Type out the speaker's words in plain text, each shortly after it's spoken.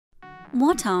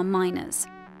What are miners?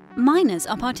 Miners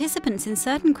are participants in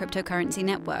certain cryptocurrency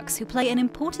networks who play an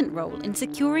important role in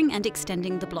securing and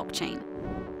extending the blockchain.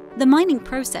 The mining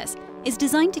process is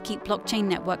designed to keep blockchain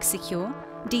networks secure,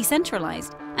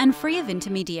 decentralized, and free of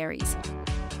intermediaries.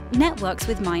 Networks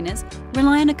with miners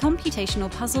rely on a computational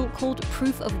puzzle called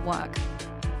proof of work.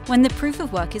 When the proof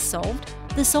of work is solved,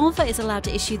 the solver is allowed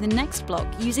to issue the next block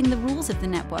using the rules of the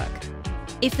network.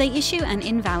 If they issue an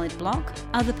invalid block,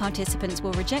 other participants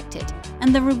will reject it,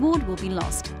 and the reward will be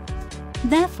lost.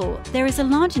 Therefore, there is a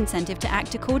large incentive to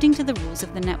act according to the rules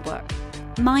of the network.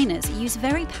 Miners use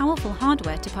very powerful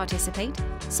hardware to participate,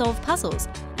 solve puzzles,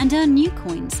 and earn new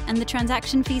coins and the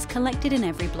transaction fees collected in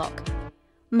every block.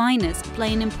 Miners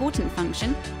play an important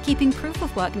function, keeping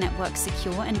proof-of-work networks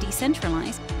secure and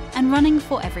decentralized, and running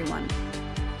for everyone.